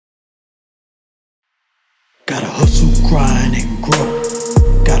hustle, grind, and grow.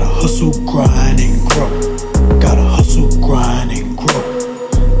 Gotta hustle, grind, and grow. Gotta hustle, grind, and grow.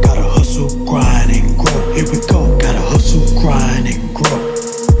 Gotta hustle, grind, and grow. Here we go. Gotta hustle, grind, and grow.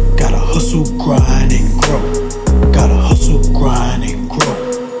 Gotta hustle, grind, and grow. Gotta hustle, grind, and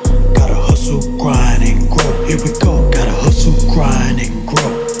grow. Gotta hustle, grind, and grow. Here we go. Gotta hustle, grind, and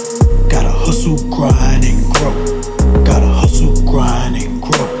grow. Gotta hustle, grind, and grow. Gotta hustle, grind, and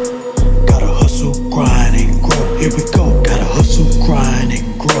grow. Gotta hustle, grind, and grow. Here we go. Gotta hustle, grind,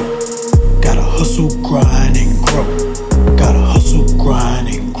 and grow. Gotta hustle, grind, and grow. Gotta hustle, grind,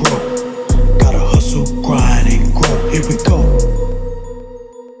 and grow. Gotta hustle, grind, and grow. Here we go.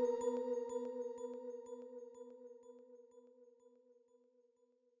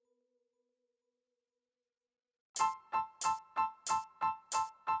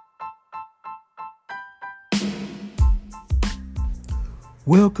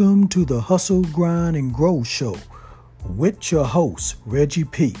 Welcome to the Hustle, Grind, and Grow Show with your host, Reggie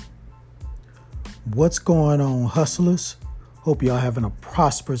P. What's going on, hustlers? Hope y'all having a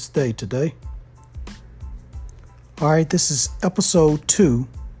prosperous day today. All right, this is episode 2,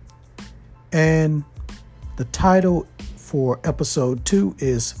 and the title for episode 2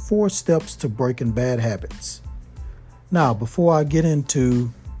 is 4 Steps to Breaking Bad Habits. Now, before I get into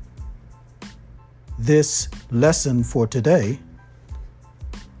this lesson for today,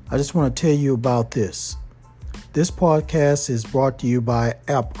 I just want to tell you about this. This podcast is brought to you by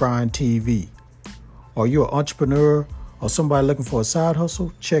AppGrind TV. Are you an entrepreneur or somebody looking for a side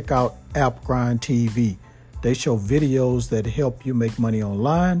hustle? Check out AppGrind TV. They show videos that help you make money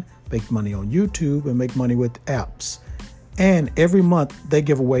online, make money on YouTube, and make money with apps. And every month they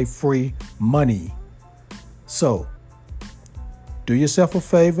give away free money. So do yourself a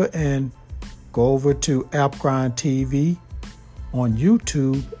favor and go over to AppGrind TV on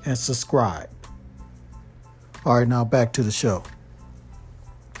YouTube and subscribe. All right, now back to the show.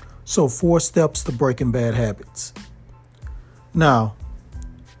 So 4 steps to breaking bad habits. Now,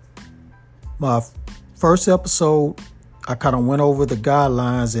 my first episode, I kind of went over the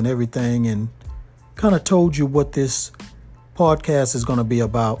guidelines and everything and kind of told you what this podcast is going to be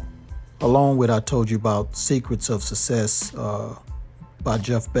about. Along with I told you about Secrets of Success by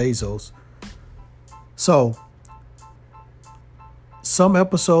Jeff Bezos. So some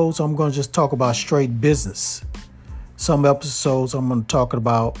episodes I'm going to just talk about straight business. Some episodes I'm going to talk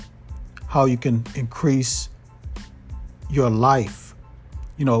about how you can increase your life,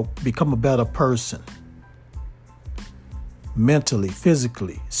 become a better person. Mentally,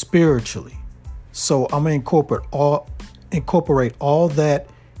 physically, spiritually. So I'm going to incorporate all that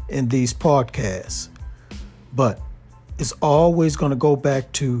in these podcasts. But it's always going to go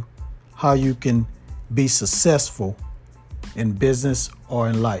back to how you can be successful in business or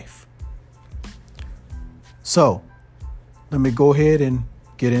in life. So let me go ahead and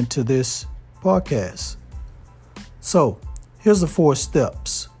get into this podcast. So here's the 4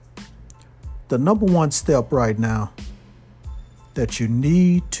 steps. The number 1 step right now that you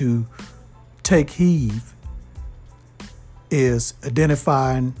need to take heed is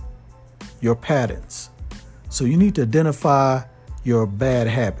identifying your patterns. So you need to identify your bad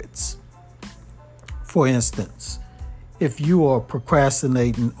habits. For instance, if you are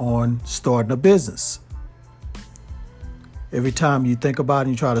procrastinating on starting a business, every time you think about it,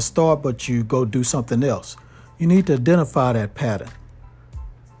 you try to start, but you go do something else. You need to identify that pattern.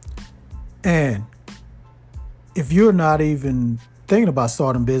 And if you're not even thinking about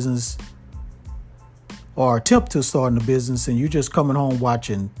starting a business or attempt to start a business and you're just coming home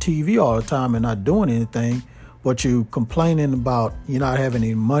watching TV all the time and not doing anything, but you complaining about you're not having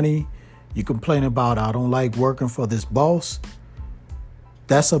any money, you complain about, I don't like working for this boss,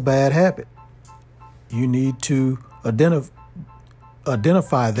 that's a bad habit. You need to identify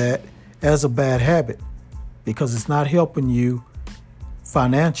that as a bad habit because it's not helping you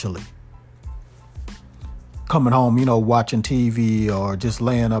financially. Coming home, watching TV or just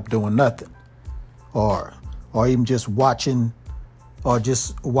laying up doing nothing, or even just watching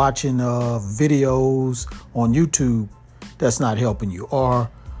videos on YouTube that's not helping you, or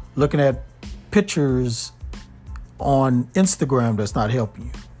looking at pictures on Instagram that's not helping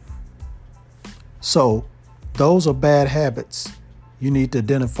you. So those are bad habits. You need to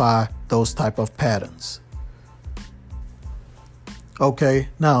identify those type of patterns. Okay,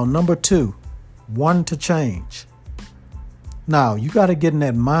 now number 2, want to change. Now you got to get in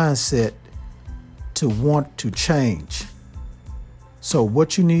that mindset to want to change. So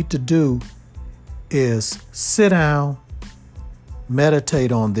what you need to do is sit down,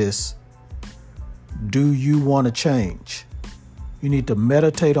 meditate on this. Do you want to change? You need to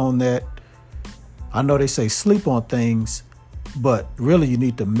meditate on that I know they say sleep on things, but really you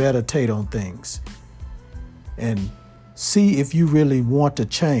need to meditate on things and see if you really want to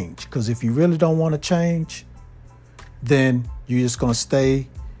change. Because if you really don't want to change, then you're just going to stay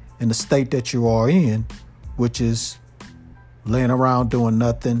in the state that you are in, which is laying around doing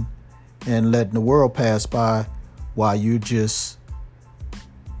nothing and letting the world pass by while you just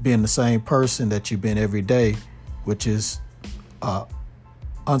being the same person that you've been every day, which is an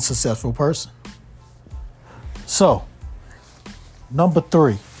unsuccessful person. So, number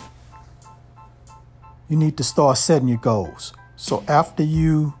 3, you need to start setting your goals. So after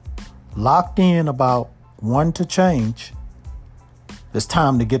you locked in about wanting to change, it's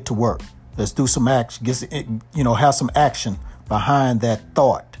time to get to work. Let's do some action. Have some action behind that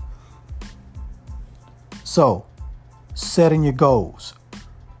thought. So, setting your goals.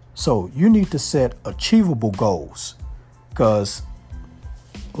 So you need to set achievable goals, because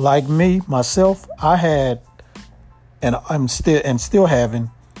like myself, I had, and I'm still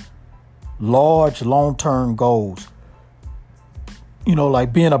having large long-term goals,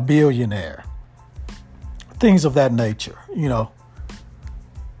 like being a billionaire, things of that nature.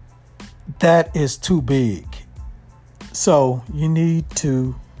 That is too big. So you need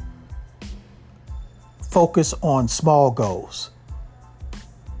to focus on small goals.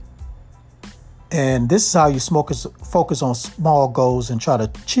 And this is how you focus on small goals and try to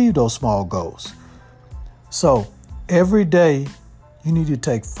achieve those small goals. So every day you need to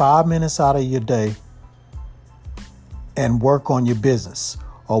take 5 minutes out of your day and work on your business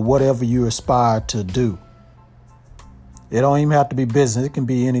or whatever you aspire to do. It don't even have to be business. It can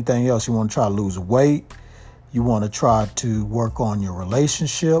be anything else. You want to try to lose weight. You want to try to work on your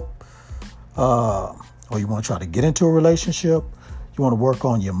relationship, or you want to try to get into a relationship. You want to work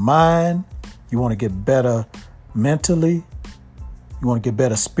on your mind. You want to get better mentally. You want to get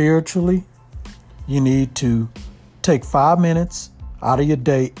better spiritually. You need to take 5 minutes out of your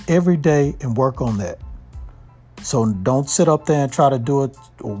day every day and work on that. So don't sit up there and try to do it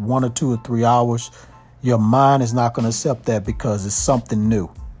 1 or 2 or 3 hours. Your mind is not going to accept that because it's something new.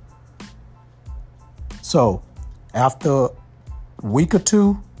 So after a week or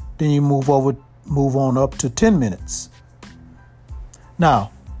 2, then you move on up to 10 minutes.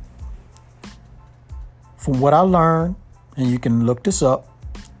 Now, from what I learned, and you can look this up,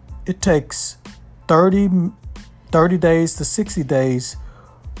 it takes 30 days to 60 days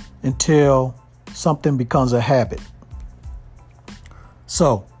until something becomes a habit.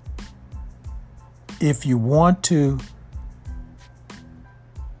 So, if you want to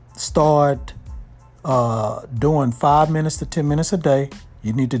start doing 5 minutes to 10 minutes a day,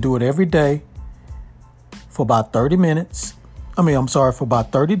 you need to do it every day for about 30 minutes. For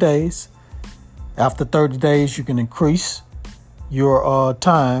about 30 days. After 30 days, you can increase your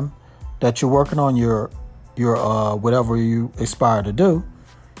time that you're working on your whatever you aspire to do.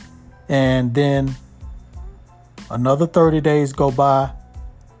 And then another 30 days go by.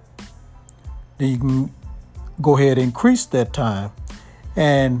 Then you can go ahead and increase that time.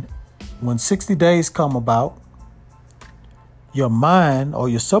 And when 60 days come about, your mind or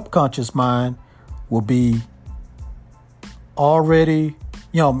your subconscious mind will be already,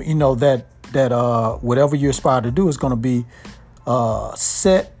 that whatever you aspire to do is going to be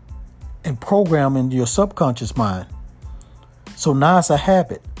set and programmed into your subconscious mind. So now it's a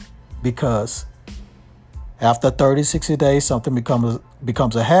habit, because after 30, 60 days, something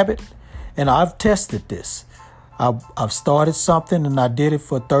becomes a habit. And I've tested this. I've started something and I did it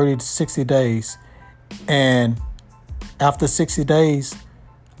for 30 to 60 days. And after 60 days,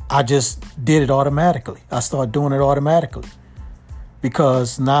 I just did it automatically. I started doing it automatically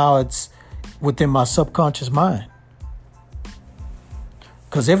because now it's within my subconscious mind.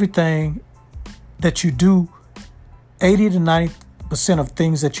 Because everything that you do, 80 to 90% of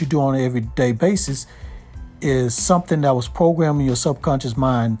things that you do on an everyday basis is something that was programmed in your subconscious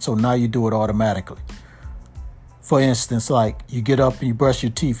mind. So now you do it automatically. For instance, like you get up and you brush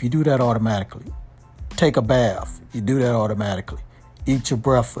your teeth, you do that automatically. Take a bath, you do that automatically. Eat your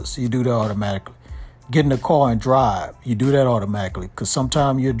breakfast, you do that automatically. Get in the car and drive, you do that automatically. Because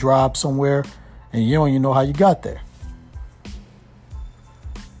sometimes you drive somewhere and you don't even know how you got there.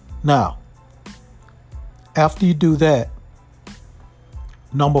 Now, after you do that,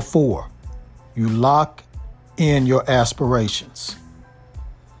 number 4, you lock in your aspirations.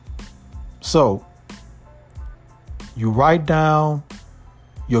 So, you write down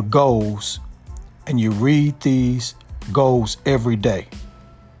your goals and you read these goals every day.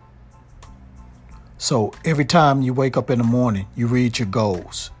 So every time you wake up in the morning, you read your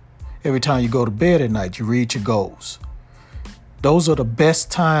goals. Every time you go to bed at night, you read your goals. Those are the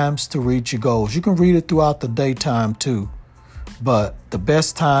best times to reach your goals. You can read it throughout the daytime too, but the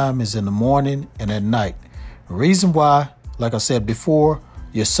best time is in the morning and at night. The reason why, like I said before,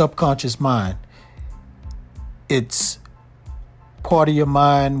 your subconscious mind, it's part of your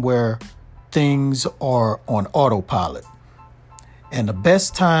mind where things are on autopilot. And the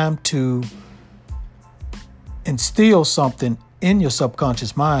best time to instill something in your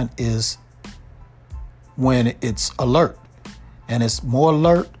subconscious mind is when it's alert. And it's more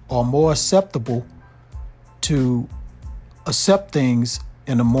alert or more acceptable to accept things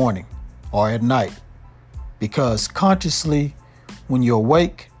in the morning or at night. Because consciously, when you're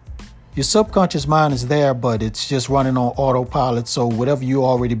awake, your subconscious mind is there, but it's just running on autopilot. So whatever you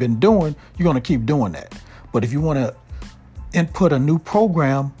already been doing, you're going to keep doing that. But if you want to input a new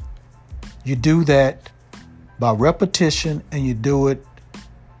program, you do that by repetition, and you do it.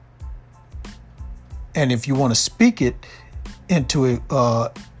 And if you want to speak it into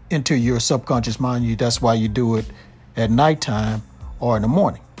your subconscious mind, that's why you do it at nighttime or in the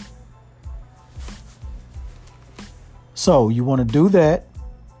morning. So you want to do that.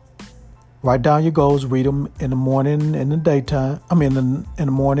 Write down your goals, read them in the morning and the daytime. In the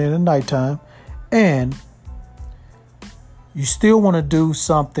morning and the nighttime. And you still want to do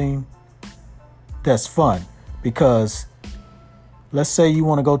something that's fun, because let's say you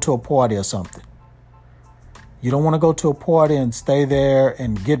want to go to a party or something. You don't want to go to a party and stay there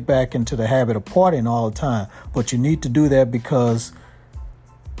and get back into the habit of partying all the time. But you need to do that because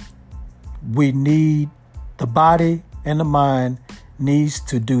we need, the body and the mind needs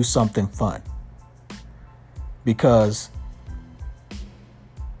to do something fun. Because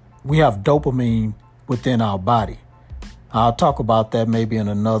we have dopamine within our body. I'll talk about that maybe in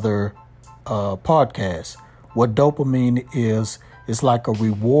another podcast. What dopamine is like a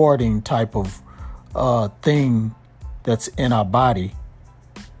rewarding type of thing that's in our body.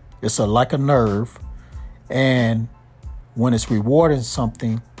 It's like a nerve, and when it's rewarding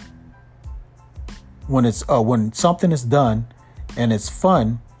something, when something is done and it's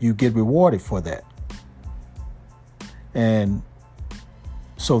fun, you get rewarded for that. And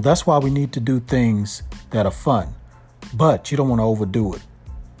so that's why we need to do things that are fun, but you don't want to overdo it,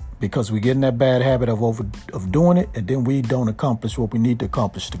 because we get in that bad habit of doing it, and then we don't accomplish what we need to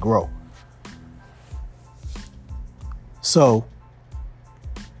accomplish to grow. So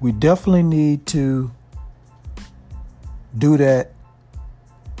we definitely need to do that,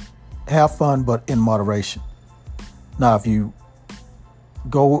 have fun, but in moderation. Now, if you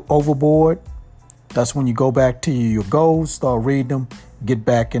go overboard, that's when you go back to your goals, start reading them, get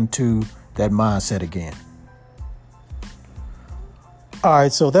back into that mindset again. All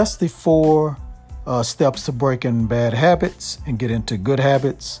right, so that's the 4 steps to breaking bad habits and get into good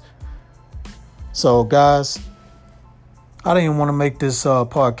habits. So, guys, I didn't even want to make this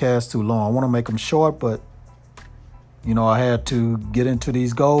podcast too long. I want to make them short, but, I had to get into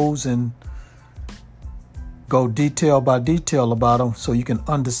these goals and go detail by detail about them so you can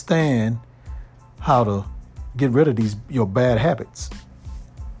understand how to get rid of your bad habits.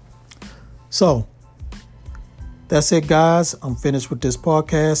 So that's it, guys. I'm finished with this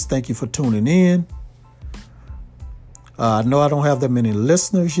podcast. Thank you for tuning in. I know I don't have that many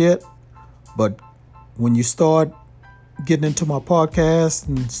listeners yet, but when you start getting into my podcast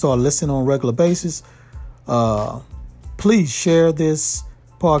and start listening on a regular basis, please share this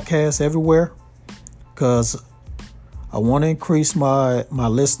podcast everywhere, because I want to increase my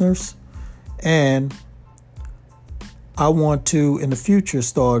listeners, and I want to in the future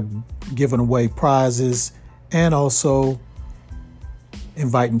start giving away prizes and also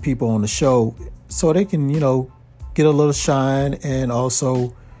inviting people on the show so they can, get a little shine, and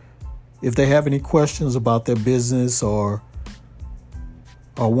also if they have any questions about their business or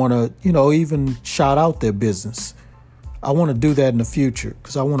want to, even shout out their business. I want to do that in the future,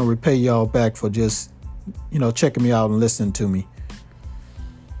 because I want to repay y'all back for just, checking me out and listening to me.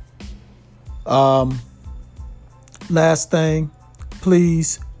 Last thing,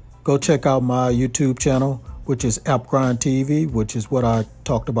 please go check out my YouTube channel, which is App Grind TV, which is what I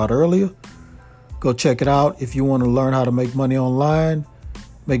talked about earlier. Go check it out if you want to learn how to make money online,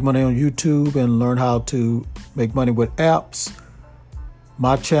 make money on YouTube, and learn how to make money with apps.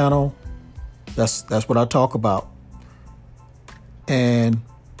 My channel, that's what I talk about. And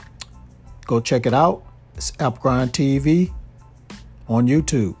go check it out. It's App Grind TV on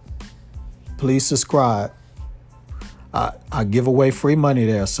YouTube. Please subscribe. I give away free money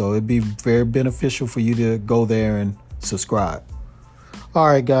there, so it'd be very beneficial for you to go there and subscribe. All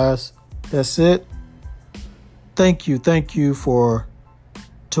right, guys, that's it. Thank you for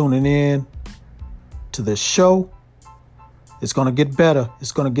tuning in to this show. It's going to get better.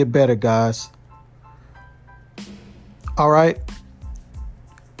 It's going to get better, guys. All right.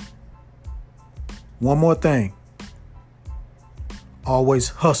 One more thing. Always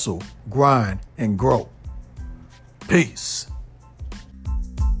hustle, grind, and grow. Peace.